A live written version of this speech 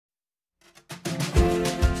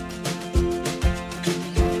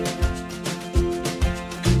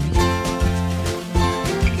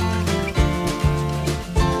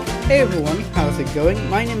Hey everyone, how's it going?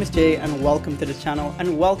 My name is Jay and welcome to the channel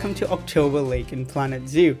and welcome to October Lake in Planet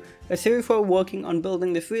Zoo, a series where we're working on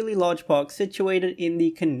building this really large park situated in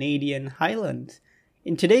the Canadian Highlands.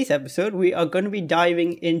 In today's episode, we are going to be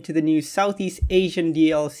diving into the new Southeast Asian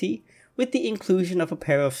DLC with the inclusion of a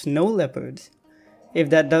pair of snow leopards. If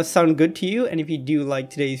that does sound good to you and if you do like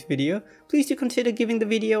today's video, please do consider giving the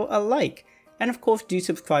video a like. And of course do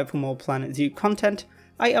subscribe for more Planet Zoo content.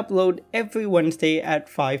 I upload every Wednesday at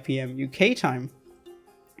 5 PM UK time.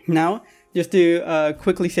 Now, just to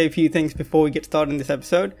quickly say a few things before we get started in this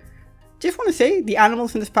episode. Just want to say, the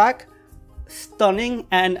animals in this pack, stunning,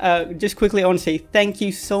 and just quickly I want to say thank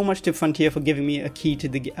you so much to Frontier for giving me a key to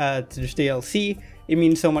this DLC. It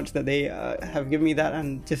means so much that they have given me that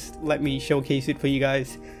and just let me showcase it for you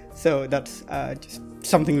guys. So that's just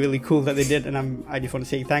something really cool that they did, and I just want to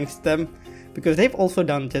say thanks to them, because they've also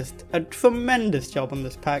done just a tremendous job on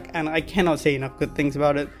this pack and I cannot say enough good things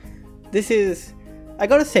about it. This is, I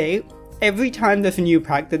gotta say, every time there's a new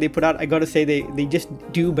pack that they put out, I gotta say they just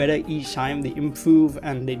do better each time. They improve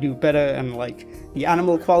and they do better, and like the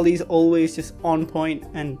animal quality is always just on point,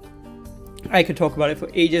 and I could talk about it for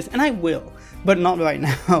ages, and I will, but not right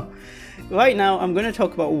now. Right now I'm going to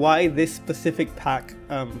talk about why this specific pack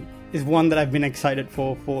is one that I've been excited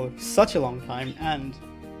for such a long time, and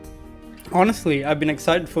honestly, I've been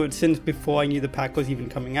excited for it since before I knew the pack was even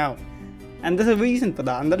coming out. And there's a reason for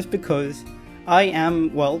that, and that is because I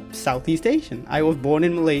am, well, Southeast Asian. I was born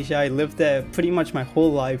in Malaysia. I lived there pretty much my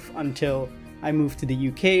whole life until I moved to the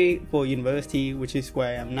UK for university, which is where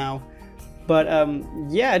I am now. But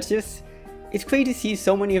yeah, it's great to see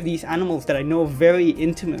so many of these animals that I know very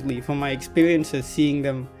intimately from my experiences seeing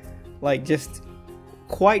them like just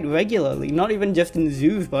quite regularly, not even just in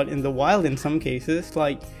zoos but in the wild in some cases.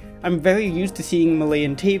 Like, I'm very used to seeing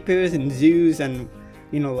Malayan tapirs in zoos and,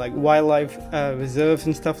 you know, like wildlife reserves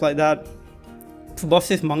and stuff like that.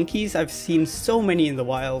 Proboscis monkeys, I've seen so many in the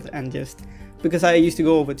wild, and just because I used to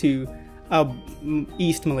go over to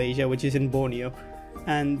East Malaysia, which is in Borneo,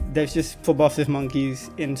 and there's just proboscis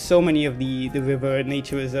monkeys in so many of the river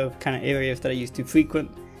nature reserve kind of areas that I used to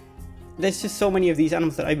frequent. There's just so many of these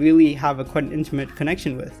animals that I really have a quite intimate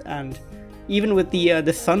connection with. And even with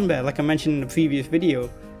the sun bear, like I mentioned in the previous video,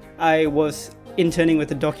 I was interning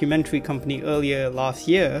with a documentary company earlier last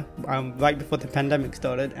year, right before the pandemic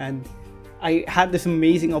started, and I had this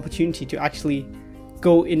amazing opportunity to actually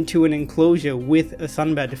go into an enclosure with a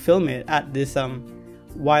sun bear to film it at this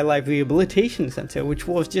wildlife rehabilitation center, which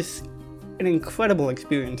was just an incredible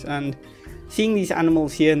experience. And seeing these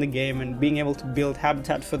animals here in the game and being able to build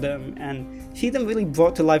habitats for them and see them really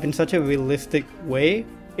brought to life in such a realistic way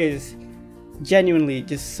is genuinely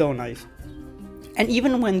just so nice. And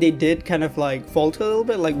even when they did kind of like falter a little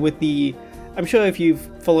bit, like with the, I'm sure if you've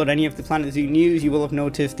followed any of the Planet Zoo news, you will have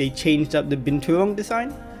noticed they changed up the binturong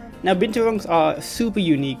design. Now binturongs are super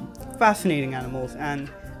unique, fascinating animals,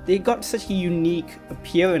 and they got such a unique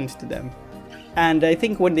appearance to them. And I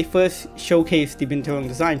think when they first showcased the binturong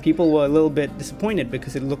design, people were a little bit disappointed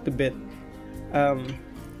because it looked a bit,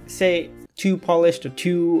 say, too polished or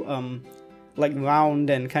too like round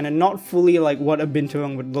and kind of not fully like what a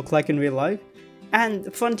binturong would look like in real life.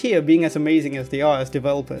 And Frontier, being as amazing as they are as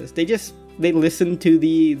developers, they listened to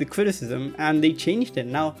the criticism and they changed it.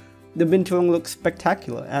 Now the binturong looks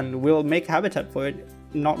spectacular and we'll make habitat for it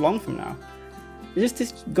not long from now. It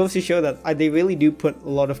just goes to show that they really do put a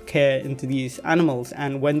lot of care into these animals,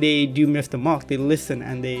 and when they do miss the mark, they listen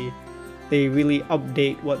and they really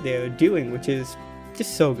update what they're doing, which is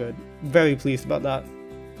just so good. Very pleased about that.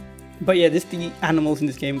 But yeah, the animals in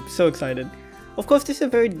this game, so excited. Of course, this is a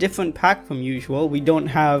very different pack from usual. We don't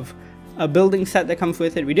have a building set that comes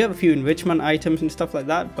with it. We do have a few enrichment items and stuff like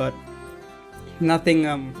that, but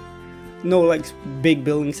nothing, no like big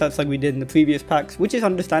building sets like we did in the previous packs, which is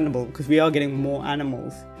understandable because we are getting more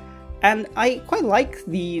animals. And I quite like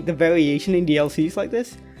the variation in DLCs like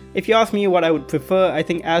this. If you ask me what I would prefer, I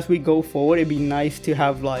think as we go forward, it'd be nice to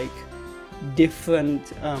have like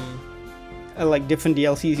different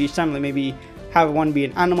DLCs each time. Like maybe have one be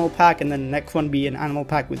an animal pack and then the next one be an animal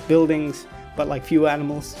pack with buildings, but like fewer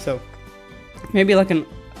animals. So maybe like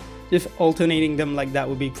just alternating them like that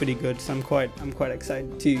would be pretty good. So I'm quite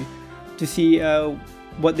excited to see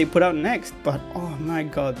what they put out next. But oh my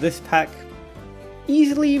god, this pack,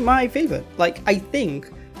 easily my favorite. Like, I think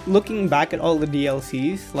looking back at all the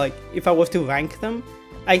DLCs, like if I was to rank them,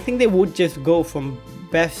 I think they would just go from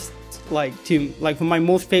best from my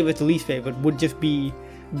most favorite to least favorite would just be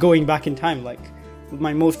going back in time. Like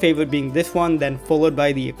my most favorite being this one, then followed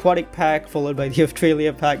by the aquatic pack, followed by the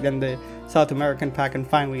Australia pack, then the South American pack, and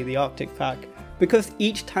finally the Arctic pack. because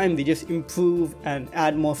each time they just improve and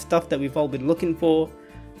add more stuff that we've all been looking for.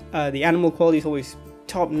 The animal quality is always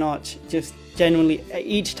top notch, just genuinely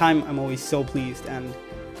each time I'm always so pleased, and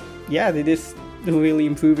yeah, they just really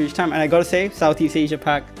improve each time. And I gotta say, Southeast Asia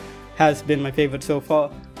pack has been my favorite so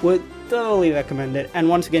far. Would thoroughly recommend it. And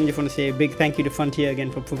once again, just want to say a big thank you to Frontier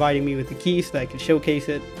again for providing me with the key so that I could showcase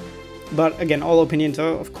it. But again, all opinions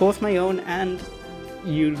are of course my own, and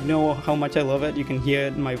you know how much I love it. You can hear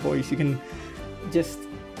it in my voice. You can just,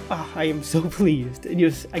 I am so pleased.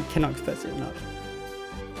 I cannot express it enough.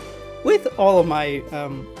 With all of my,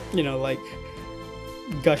 you know, like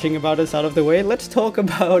gushing about us out of the way, let's talk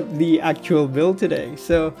about the actual build today.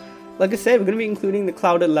 So, like I said, we're going to be including the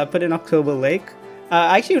Clouded Leopard in October Lake.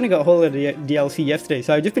 I actually only got a hold of the DLC yesterday,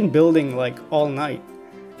 so I've just been building like all night.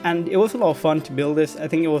 And it was a lot of fun to build this. I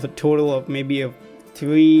think it was a total of maybe a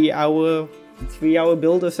 3 hour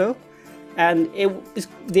build or so. And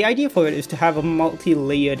the idea for it is to have a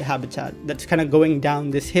multi-layered habitat that's kind of going down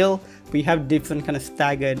this hill. We have different kind of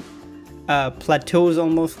staggered plateaus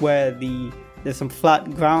almost, where there's some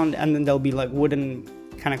flat ground, and then there'll be like wooden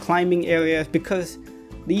kind of climbing areas, because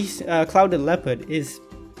these Clouded Leopard is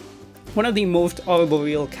one of the most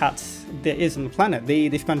arboreal cats there is on the planet.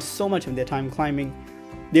 They spend so much of their time climbing.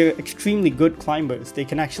 They're extremely good climbers. They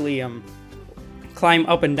can actually climb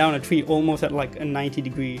up and down a tree almost at like a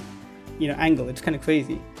 90-degree, you know, angle. It's kind of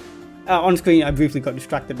crazy. On screen, I briefly got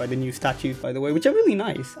distracted by the new statues, by the way, which are really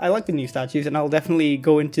nice. I like the new statues, and I'll definitely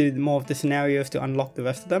go into more of the scenarios to unlock the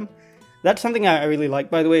rest of them. That's something I really like,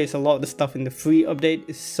 by the way. Is a lot of the stuff in the free update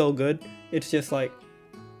is so good. It's just like,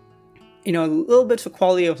 you know, little bits of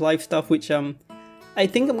quality of life stuff, which I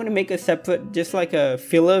think I'm going to make a separate, just like a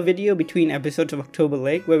filler video between episodes of October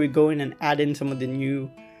Lake, where we go in and add in some of the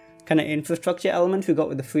new kind of infrastructure elements we got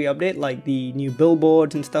with the free update, like the new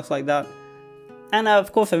billboards and stuff like that. And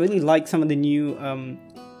of course, I really like some of the new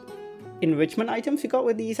enrichment items we got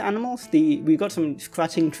with these animals. We got some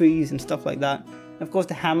scratching trees and stuff like that. And of course,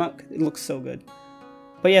 the hammock, it looks so good.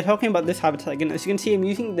 But yeah, talking about this habitat again, as you can see, I'm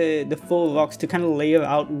using the 4 rocks to kind of layer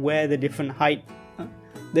out where the different height,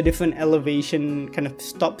 the different elevation kind of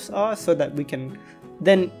stops are, so that we can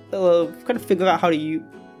then kind of figure out how to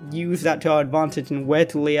use that to our advantage and where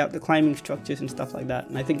to lay out the climbing structures and stuff like that.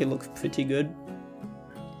 And I think it looks pretty good.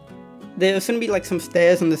 There's going to be like some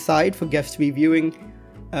stairs on the side for guests to be viewing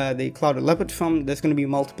the Clouded Leopard from. There's going to be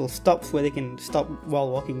multiple stops where they can stop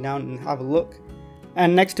while walking down and have a look.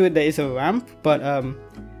 And next to it there is a ramp, but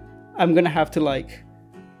I'm going to have to like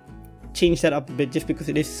change that up a bit just because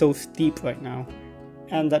it is so steep right now.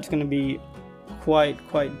 And that's going to be quite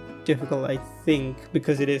difficult, I think,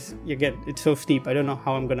 because it's so steep. I don't know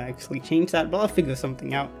how I'm going to actually change that, but I'll figure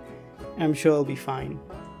something out. I'm sure it'll be fine.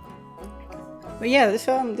 But yeah,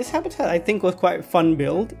 this habitat I think was quite a fun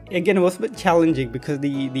build. Again, it was a bit challenging because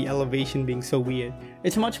the elevation being so weird.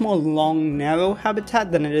 It's a much more long, narrow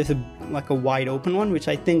habitat than it is like a wide open one, which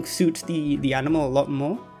I think suits the animal a lot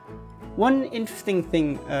more. One interesting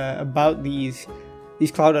thing about these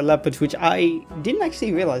Clouded Leopards, which I didn't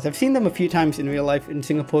actually realize, I've seen them a few times in real life in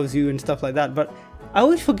Singapore Zoo and stuff like that, but I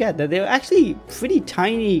always forget that they're actually pretty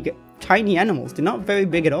tiny animals. They're not very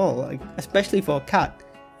big at all, like, especially for a cat.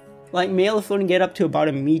 Like, males only get up to about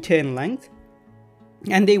a meter in length,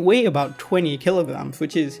 and they weigh about 20 kilograms,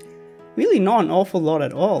 which is really not an awful lot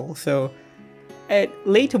at all. So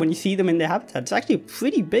later when you see them in their habitat, it's actually a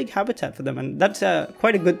pretty big habitat for them, and that's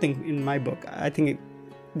quite a good thing in my book. I think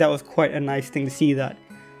that was quite a nice thing to see, that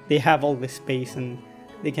they have all this space and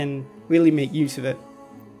they can really make use of it.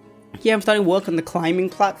 Yeah, I'm starting work on the climbing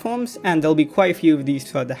platforms, and there'll be quite a few of these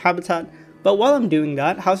for the habitat. But while I'm doing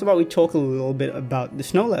that, how's about we talk a little bit about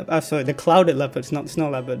the the Clouded Leopards, not the snow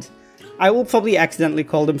leopards. I will probably accidentally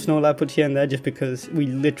call them snow leopards here and there just because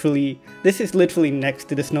this is literally next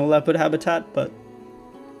to the snow leopard habitat, but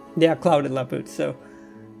they are Clouded Leopards. So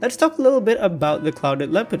let's talk a little bit about the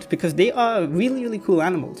Clouded Leopards, because they are really cool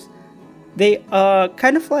animals. They are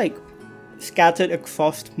kind of like scattered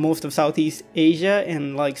across most of Southeast Asia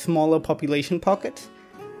in like smaller population pockets.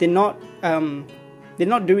 They're not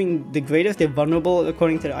doing the greatest. They're vulnerable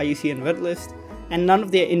according to the IUCN Red List, and none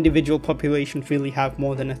of their individual populations really have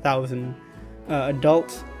more than 1,000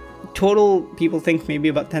 adults. Total, people think maybe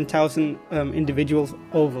about 10,000 individuals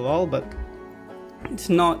overall, but it's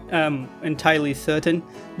not entirely certain.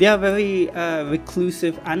 They are very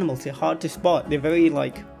reclusive animals. They're hard to spot. They're very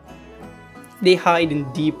they hide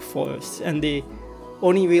in deep forests, and they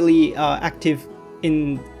only really are active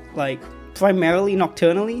in primarily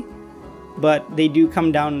nocturnally. But they do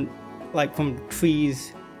come down from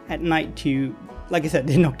trees at night to, like I said,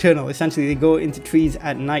 they're nocturnal. Essentially, they go into trees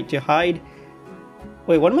at night to hide.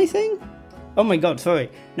 Wait, what am I saying? Oh my god, sorry.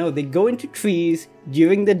 No, they go into trees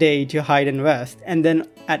during the day to hide and rest, and then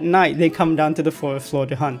at night they come down to the forest floor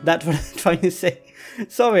to hunt. That's what I'm trying to say.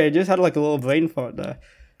 Sorry, I just had like a little brain fart there.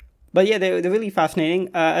 But yeah, they're really fascinating.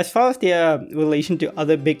 As far as their relation to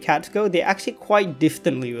other big cats go, they're actually quite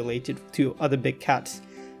distantly related to other big cats.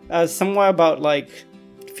 Somewhere about like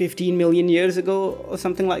 15 million years ago or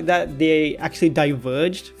something like that, they actually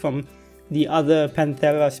diverged from the other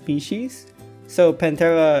Panthera species. So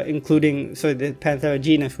Panthera the Panthera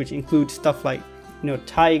genus, which includes stuff like,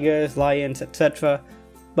 tigers, lions, etc.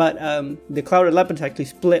 But the clouded leopards actually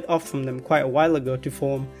split off from them quite a while ago to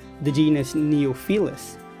form the genus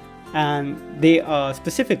Neofelis. And they are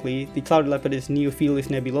specifically, the clouded leopard is Neofelis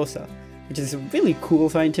nebulosa, which is a really cool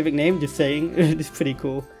scientific name, just saying. It's pretty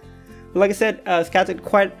cool. But like I said, scattered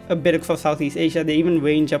quite a bit across Southeast Asia. They even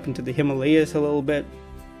range up into the Himalayas a little bit.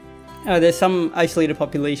 There's some isolated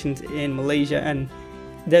populations in Malaysia, and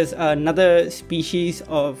there's another species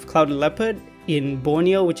of clouded leopard in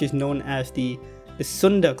Borneo, which is known as the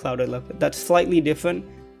Sunda clouded leopard. That's slightly different.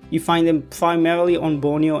 You find them primarily on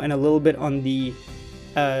Borneo and a little bit on the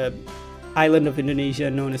island of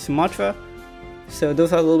Indonesia known as Sumatra. So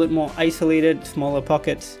those are a little bit more isolated, smaller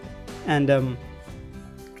pockets, and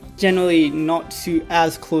generally not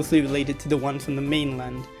as closely related to the ones from the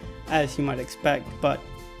mainland as you might expect, but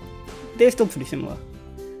they're still pretty similar.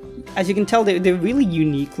 As you can tell, they're really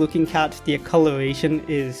unique looking cats. Their coloration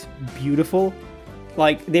is beautiful.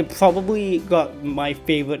 Like, they probably got my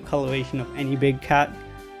favorite coloration of any big cat.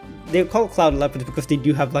 They're called clouded leopards because they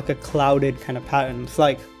do have like a clouded kind of pattern. It's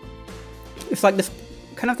like this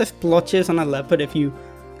kind of the splotches on a leopard if you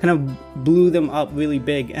kind of blew them up really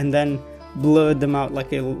big and then blurred them out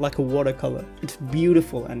like a watercolor. It's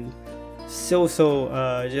beautiful and so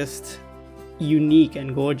just unique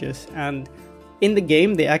and gorgeous. And in the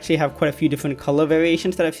game they actually have quite a few different color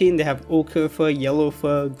variations that I've seen. They have ochre fur, yellow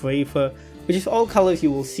fur, grey fur, which is all colors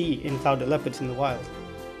you will see in clouded leopards in the wild.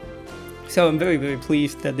 So I'm very, very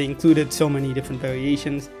pleased that they included so many different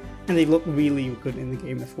variations, and they look really good in the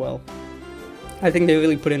game as well. I think they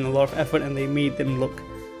really put in a lot of effort and they made them look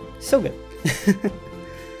so good.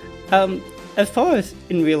 As far as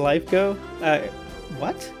in real life go,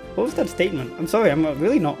 what was that statement? I'm sorry, I'm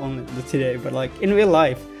really not on it today, but like in real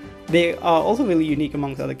life, they are also really unique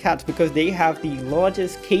amongst other cats because they have the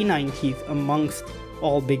largest canine teeth amongst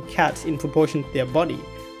all big cats in proportion to their body,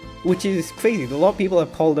 which is crazy. A lot of people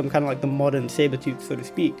have called them kind of like the modern saber-tooth, so to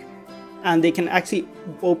speak. And they can actually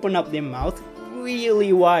open up their mouth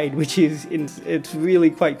really wide, which is, it's really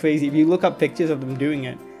quite crazy. If you look up pictures of them doing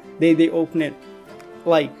it, they open it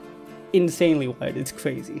like insanely wide. It's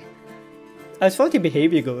crazy. As far as their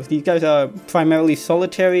behavior goes, these guys are primarily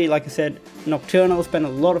solitary, like I said, nocturnal, spend a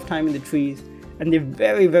lot of time in the trees, and they're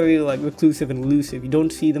very, very like reclusive and elusive. You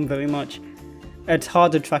don't see them very much. It's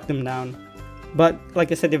hard to track them down. But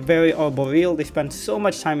like I said, they're very arboreal. They spend so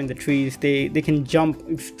much time in the trees. They can jump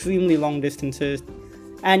extremely long distances.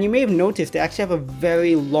 And you may have noticed they actually have a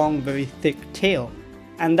very long, very thick tail.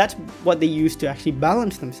 And that's what they use to actually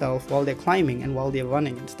balance themselves while they're climbing and while they're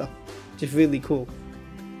running and stuff, which is really cool.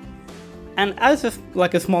 And as a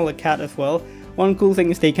smaller cat as well, one cool thing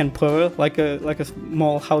is they can purr like a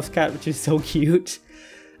small house cat, which is so cute.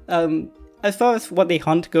 As far as what they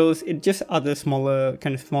hunt goes, it's just other smaller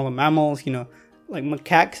mammals. Like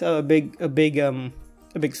macaques are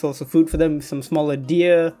a big source of food for them. Some smaller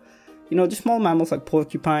deer, just small mammals like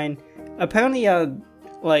porcupine. Apparently,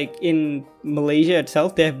 like in Malaysia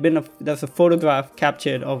itself, there's a photograph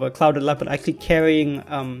captured of a clouded leopard actually carrying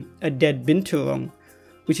a dead binturong,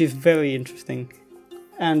 which is very interesting.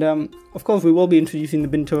 And of course, we will be introducing the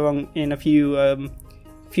binturong in a few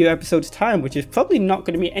episodes time, which is probably not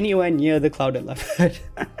going to be anywhere near the clouded leopard.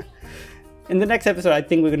 In the next episode, I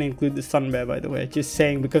think we're going to include the sun bear, by the way, just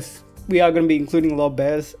saying, because we are going to be including a lot of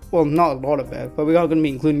bears. Well, not a lot of bears, but we are going to be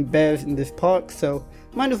including bears in this park, so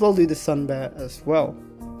might as well do the sun bear as well.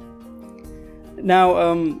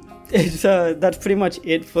 Now, that's pretty much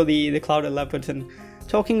it for the clouded leopards, and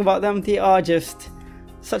talking about them, they are just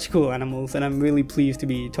such cool animals, and I'm really pleased to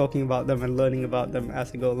be talking about them and learning about them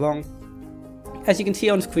as I go along. As you can see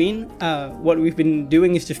on screen, what we've been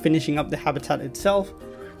doing is just finishing up the habitat itself,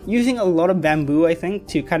 using a lot of bamboo, I think,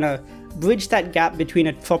 to kind of bridge that gap between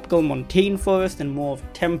a tropical montane forest and more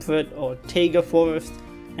of temperate or taiga forest,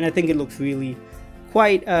 and I think it looks really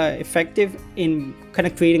quite effective in kind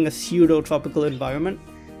of creating a pseudo-tropical environment.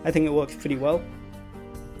 I think it works pretty well.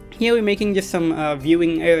 Here we're making just some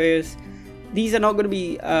viewing areas. These are not going to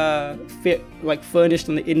be furnished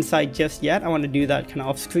on the inside just yet. I want to do that kind of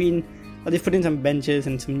off screen. I'll just put in some benches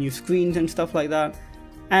and some new screens and stuff like that.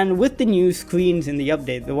 And with the new screens in the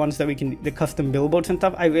update, the ones that we can, the custom billboards and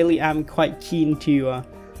stuff, I really am quite keen to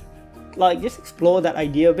like just explore that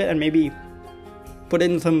idea a bit and maybe put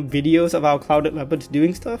in some videos of our clouded leopards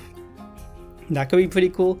doing stuff. That could be pretty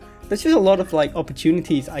cool. There's just a lot of like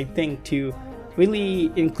opportunities, I think, to really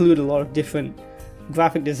include a lot of different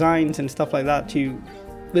graphic designs and stuff like that to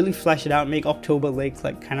really flesh it out, make October Lake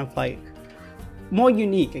like kind of like more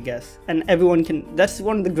unique, I guess. And everyone can, that's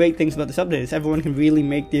one of the great things about this update, is everyone can really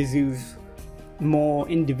make their zoos more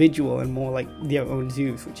individual and more like their own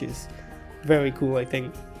zoos, which is very cool, I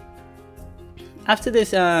think. After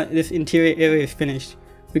this this interior area is finished,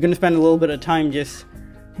 we're going to spend a little bit of time just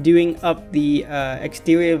doing up the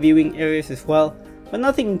exterior viewing areas as well, but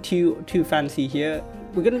nothing too fancy here.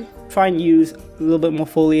 We're going to try and use a little bit more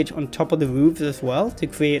foliage on top of the roofs as well to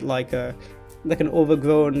create like an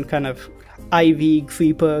overgrown kind of ivy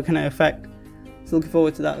creeper kind of effect. So looking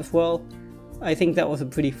forward to that as well. I think that was a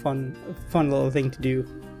pretty fun little thing to do.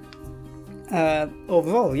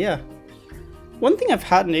 Overall, yeah. One thing I've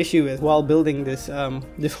had an issue with while building this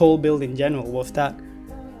this whole build in general was that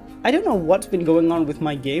I don't know what's been going on with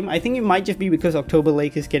my game. I think it might just be because October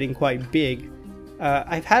Lake is getting quite big.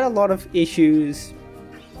 I've had a lot of issues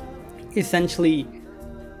essentially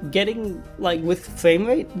getting like with frame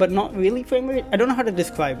rate, but not really frame rate. I don't know how to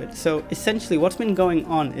describe it. So essentially what's been going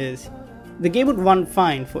on is the game would run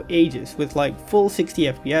fine for ages with like full 60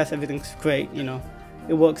 FPS, everything's great, you know,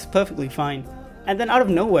 it works perfectly fine. And then out of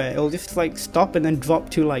nowhere, it'll just like stop and then drop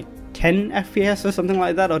to like 10 FPS or something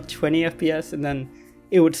like that, or 20 FPS, and then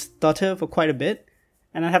it would stutter for quite a bit.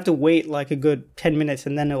 And I'd have to wait like a good 10 minutes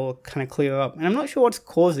and then it will kind of clear up. And I'm not sure what's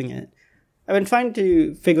causing it. I've been trying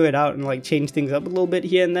to figure it out and like change things up a little bit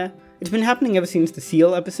here and there. It's been happening ever since the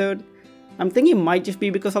Seal episode. I'm thinking it might just be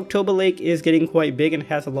because October Lake is getting quite big and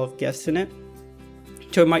has a lot of guests in it.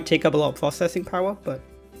 So it might take up a lot of processing power, but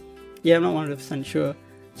yeah, I'm not 100% sure.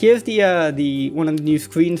 Here's the one of the new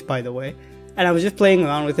screens, by the way. And I was just playing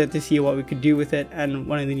around with it to see what we could do with it and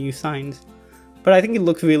one of the new signs. But I think it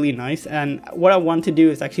looks really nice, and what I want to do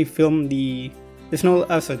is actually film the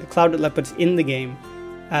clouded leopards in the game,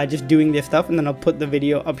 just doing their stuff, and then I'll put the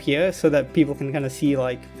video up here so that people can kind of see,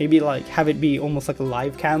 like, maybe like have it be almost like a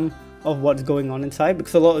live cam of what's going on inside,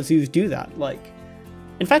 because a lot of zoos do that. Like,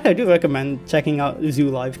 in fact, I do recommend checking out zoo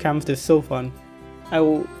live cams. They're so fun.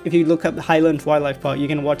 If you look up the Highlands Wildlife Park, you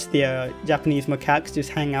can watch the Japanese macaques just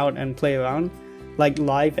hang out and play around, like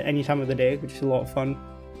live at any time of the day, which is a lot of fun.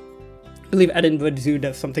 I believe Edinburgh Zoo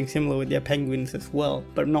does something similar with their penguins as well,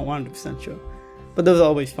 but I'm not 100% sure. But those are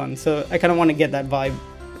always fun, so I kind of want to get that vibe.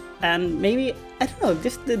 And maybe, I don't know,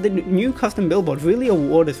 just the new custom billboards really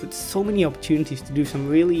award us with so many opportunities to do some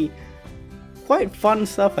really quite fun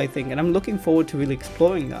stuff, I think, and I'm looking forward to really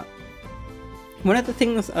exploring that. One of the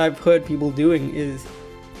things I've heard people doing is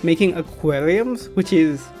making aquariums, which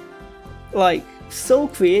is like so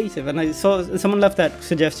creative, and I saw someone left that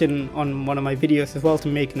suggestion on one of my videos as well, to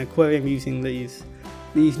make an aquarium using these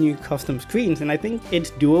new custom screens, and I think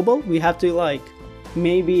it's doable. We have to like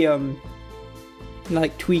maybe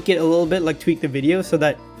like tweak it a little bit, like tweak the video so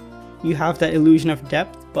that you have that illusion of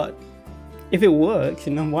depth, but if it works,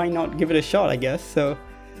 you know, why not give it a shot, I guess. So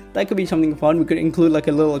that could be something fun. We could include like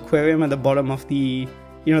a little aquarium at the bottom of the,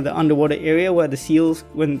 you know, the underwater area where the seals,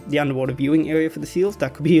 when the underwater viewing area for the seals,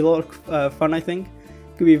 that could be a lot of fun, I think.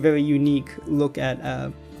 Could be a very unique look at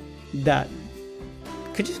that.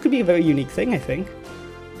 Could be a very unique thing, I think.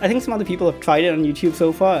 I think some other people have tried it on YouTube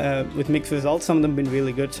so far with mixed results. Some of them have been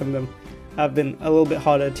really good, some of them have been a little bit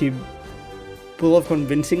harder to pull off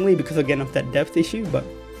convincingly because, again, of that depth issue, but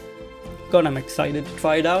God, I'm excited to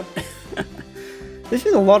try it out. There's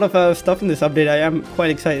just a lot of stuff in this update I am quite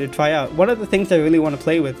excited to try out. One of the things I really want to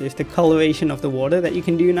play with is the coloration of the water that you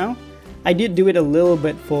can do now. I did do it a little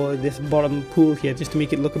bit for this bottom pool here just to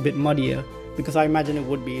make it look a bit muddier, because I imagine it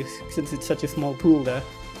would be, since it's such a small pool there.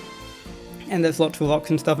 And there's lots of rocks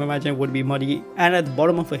and stuff, I imagine it would be muddy. And at the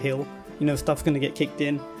bottom of a hill, you know, stuff's gonna get kicked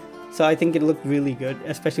in. So I think it looked really good,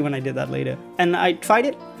 especially when I did that later. And I tried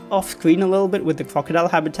it off screen a little bit with the crocodile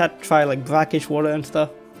habitat, try like brackish water and stuff.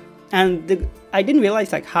 And I didn't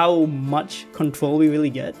realize like how much control we really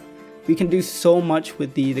get. We can do so much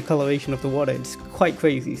with the coloration of the water. It's quite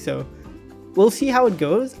crazy. So we'll see how it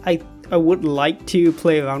goes. I would like to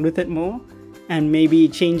play around with it more and maybe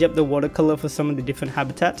change up the watercolor for some of the different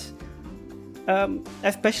habitats.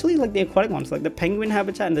 Especially like the aquatic ones, like the penguin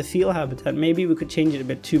habitat and the seal habitat. Maybe we could change it a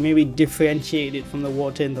bit to maybe differentiate it from the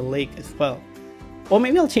water in the lake as well. Or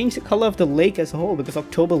maybe I'll change the color of the lake as a whole, because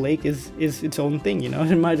October Lake is its own thing, you know.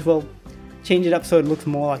 I might as well change it up so it looks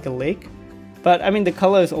more like a lake. But I mean, the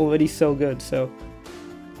color is already so good, so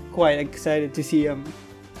quite excited to see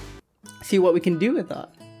see what we can do with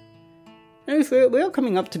that. Anyways, we are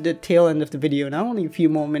coming up to the tail end of the video now, only a few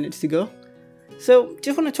more minutes to go. So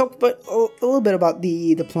just want to talk about a little bit about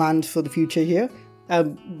the plans for the future here.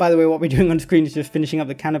 By the way, what we're doing on screen is just finishing up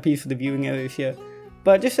the canopies for the viewing areas here.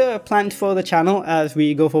 But just plans for the channel as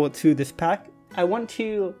we go forward through this pack. I want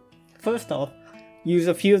to, first off, use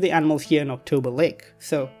a few of the animals here in October Lake.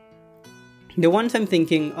 So the ones I'm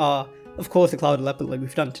thinking are, of course, the cloud leopard like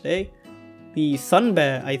we've done today. The sun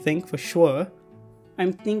bear, I think, for sure.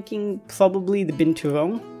 I'm thinking probably the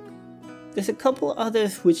binturong. There's a couple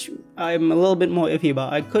others which I'm a little bit more iffy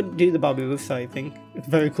about. I could do the barbarossa, I think. It's a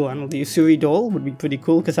very cool animal. The Usuri doll would be pretty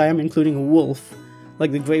cool because I am including a wolf,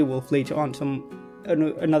 like the grey wolf later on. So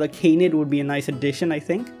another canid would be a nice addition, I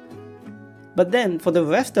think. But then for the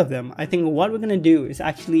rest of them, I think what we're going to do is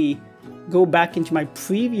actually go back into my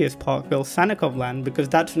previous park build, Sannikov Land, because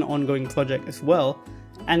that's an ongoing project as well,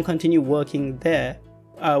 and continue working there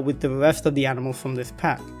with the rest of the animals from this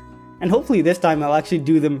pack. And hopefully this time I'll actually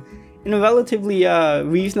do them in a relatively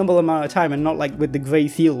reasonable amount of time and not like with the grey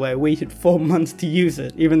seal where I waited 4 months to use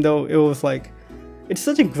it, even though it was like, it's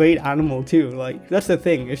such a great animal too. Like, that's the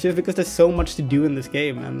thing, it's just because there's so much to do in this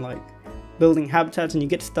game and like building habitats and you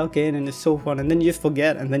get stuck in and it's so fun and then you just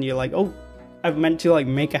forget and then you're like, oh, I've meant to like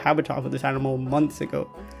make a habitat for this animal months ago.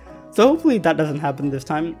 So hopefully that doesn't happen this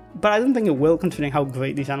time, but I don't think it will considering how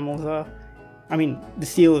great these animals are. I mean, the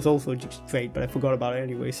seal is also just great, but I forgot about it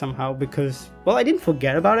anyway somehow because, well, I didn't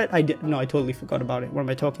forget about it. I totally forgot about it. What am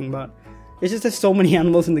I talking about? It's just there's so many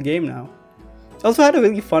animals in the game now. I also had a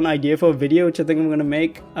really fun idea for a video, which I think I'm going to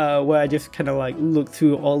make, where I just kind of like look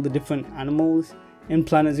through all the different animals in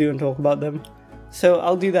Planet Zoo and talk about them. So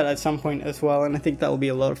I'll do that at some point as well, and I think that'll be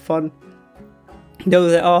a lot of fun. Though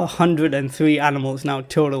there are 103 animals now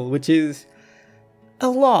total, which is a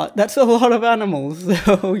lot. That's a lot of animals.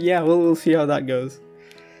 So yeah, we'll see how that goes.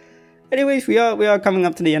 Anyways, we are coming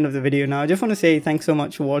up to the end of the video now. I just want to say thanks so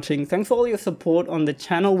much for watching. Thanks for all your support on the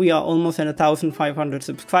channel. We are almost at 1,500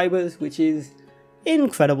 subscribers, which is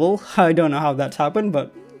incredible. I don't know how that's happened,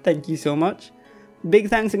 but thank you so much. Big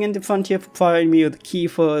thanks again to Frontier for providing me with the key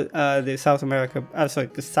for the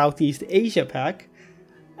the Southeast Asia pack.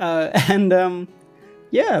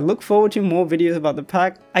 Yeah, look forward to more videos about the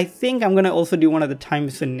pack. I think I'm going to also do one of the time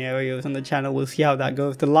scenarios on the channel. We'll see how that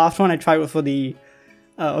goes. The last one I tried was for the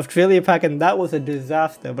Australia pack and that was a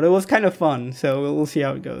disaster, but it was kind of fun, so we'll see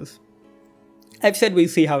how it goes. I've said we'll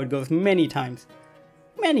see how it goes many times.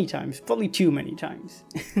 Many times, probably too many times.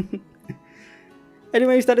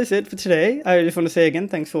 Anyways, that is it for today. I just want to say again,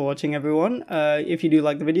 thanks for watching everyone. If you do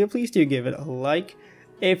like the video, please do give it a like.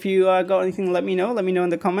 If you got anything, let me know in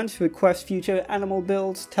the comments. Request future animal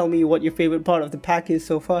builds. Tell me what your favorite part of the pack is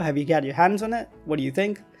so far. Have you got your hands on it? What do you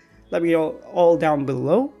think? Let me know all down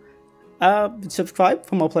below. Subscribe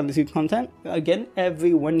for more Planet Zoo content. Again,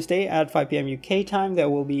 every Wednesday at 5 PM UK time, there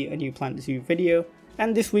will be a new Planet Zoo video.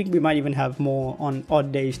 And this week we might even have more on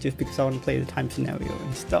odd days just because I want to play the time scenario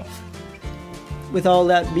and stuff. With all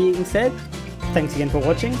that being said, thanks again for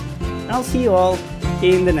watching. And I'll see you all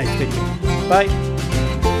in the next video. Bye!